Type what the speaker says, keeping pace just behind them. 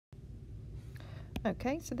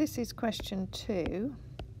Okay, so this is question 2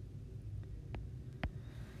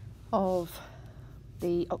 of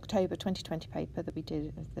the October 2020 paper that we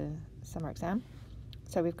did as the summer exam.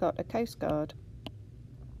 So we've got a Coast Guard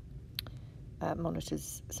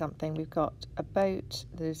monitors something. We've got a boat.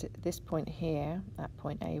 There's this point here at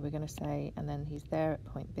point A, we're going to say, and then he's there at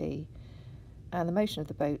point B. And the motion of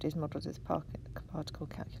the boat is modelled as a particle.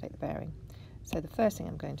 Calculate the bearing. So the first thing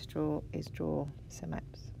I'm going to draw is some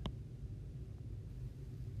maps.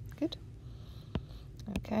 Good.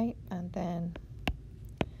 Okay, and then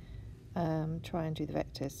try and do the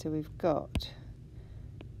vectors. So we've got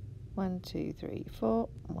 1, 2, 3, 4,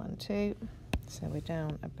 1, 2. So we're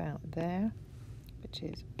down about there, which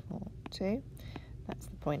is 4, 2. That's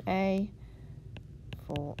the point A,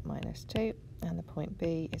 4, minus 2. And the point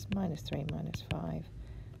B is minus 3, minus 5.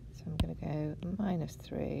 So I'm going to go minus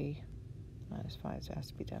 3, minus 5. So it has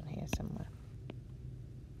to be down here somewhere.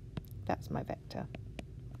 That's my vector.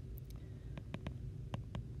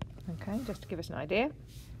 Okay, just to give us an idea.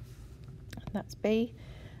 That's B.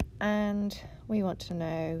 And we want to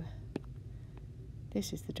know,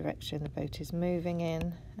 this is the direction the boat is moving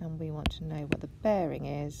in, and we want to know what the bearing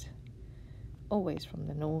is, always from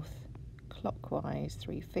the north, clockwise,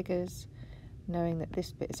 3 figures, knowing that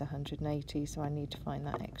this bit is 180, so I need to find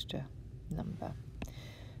that extra number.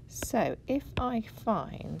 So if I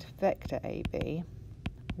find vector AB,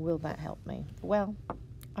 will that help me? Well,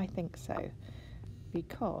 I think so,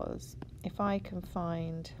 because if I can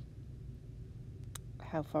find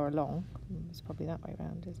how far along, it's probably that way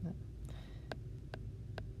around, isn't it?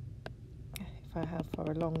 How far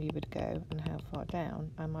along you would go and how far down,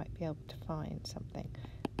 I might be able to find something.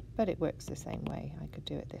 But it works the same way. I could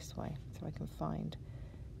do it this way, so I can find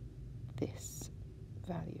this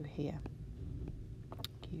value here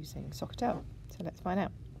using SOHCAHTOA. So let's find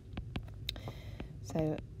out.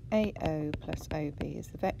 So AO plus OB is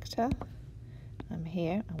the vector. I'm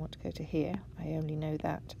here, I want to go to here. I only know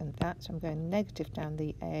that and that, so I'm going negative down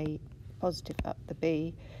the A, positive up the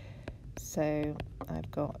B. So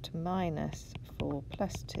I've got minus 4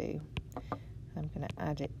 plus 2. I'm going to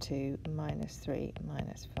add it to minus 3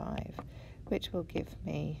 minus 5, which will give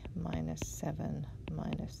me minus 7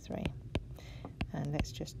 minus 3. And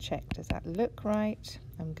let's just check, does that look right?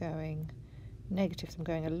 I'm going negative, so I'm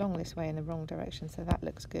going along this way in the wrong direction, so that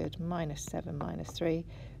looks good. Minus 7 minus 3,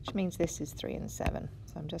 which means this is 3 and 7.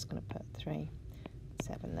 So I'm just going to put 3,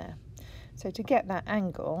 7 there. So to get that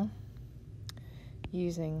angle,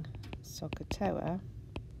 using SOHCAHTOA,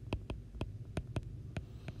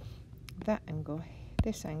 that angle,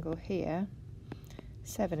 this angle here,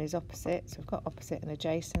 7 is opposite, so I've got opposite and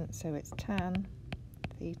adjacent, so it's tan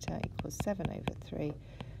theta equals 7 over 3.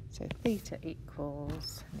 So theta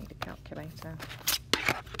equals, I need a calculator,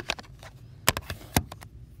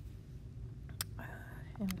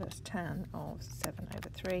 inverse tan of 7 over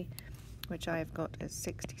 3, which I have got as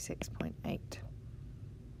 66.8.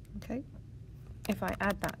 Okay. If I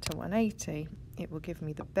add that to 180, it will give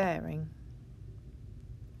me the bearing,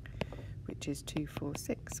 which is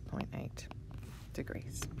 246.8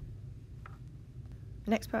 degrees.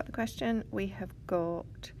 The next part of the question, we have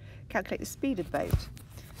got calculate the speed of the boat.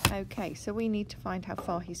 Okay, so we need to find how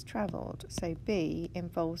far he's travelled. So B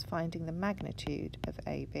involves finding the magnitude of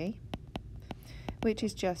AB, which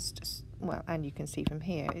is just, well, and you can see from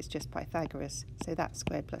here, it's just Pythagoras. So that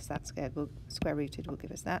squared plus that squared, square rooted will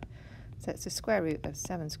give us that. So it's the square root of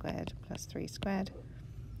 7 squared plus 3 squared,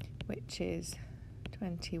 which is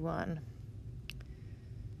 21.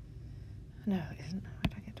 No, it isn't. Where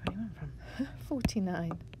did I get 21 from?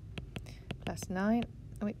 49 plus 9,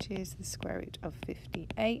 which is the square root of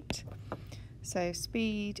 58. So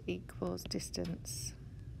speed equals distance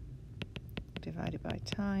divided by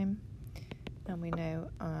time. And we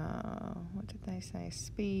know, what did they say?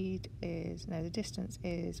 Speed is, no, the distance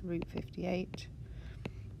is root 58.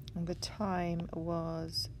 And the time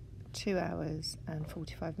was 2 hours and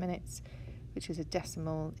 45 minutes, which is a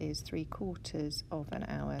decimal, is 3/4 of an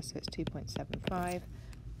hour, so it's 2.75.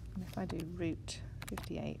 And if I do root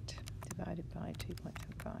 58 divided by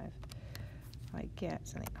 2.75, I get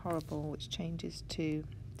something horrible, which changes to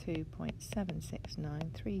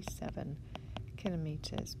 2.76937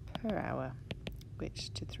 kilometres per hour,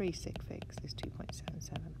 which to 3 sig figs is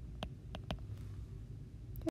 2.77.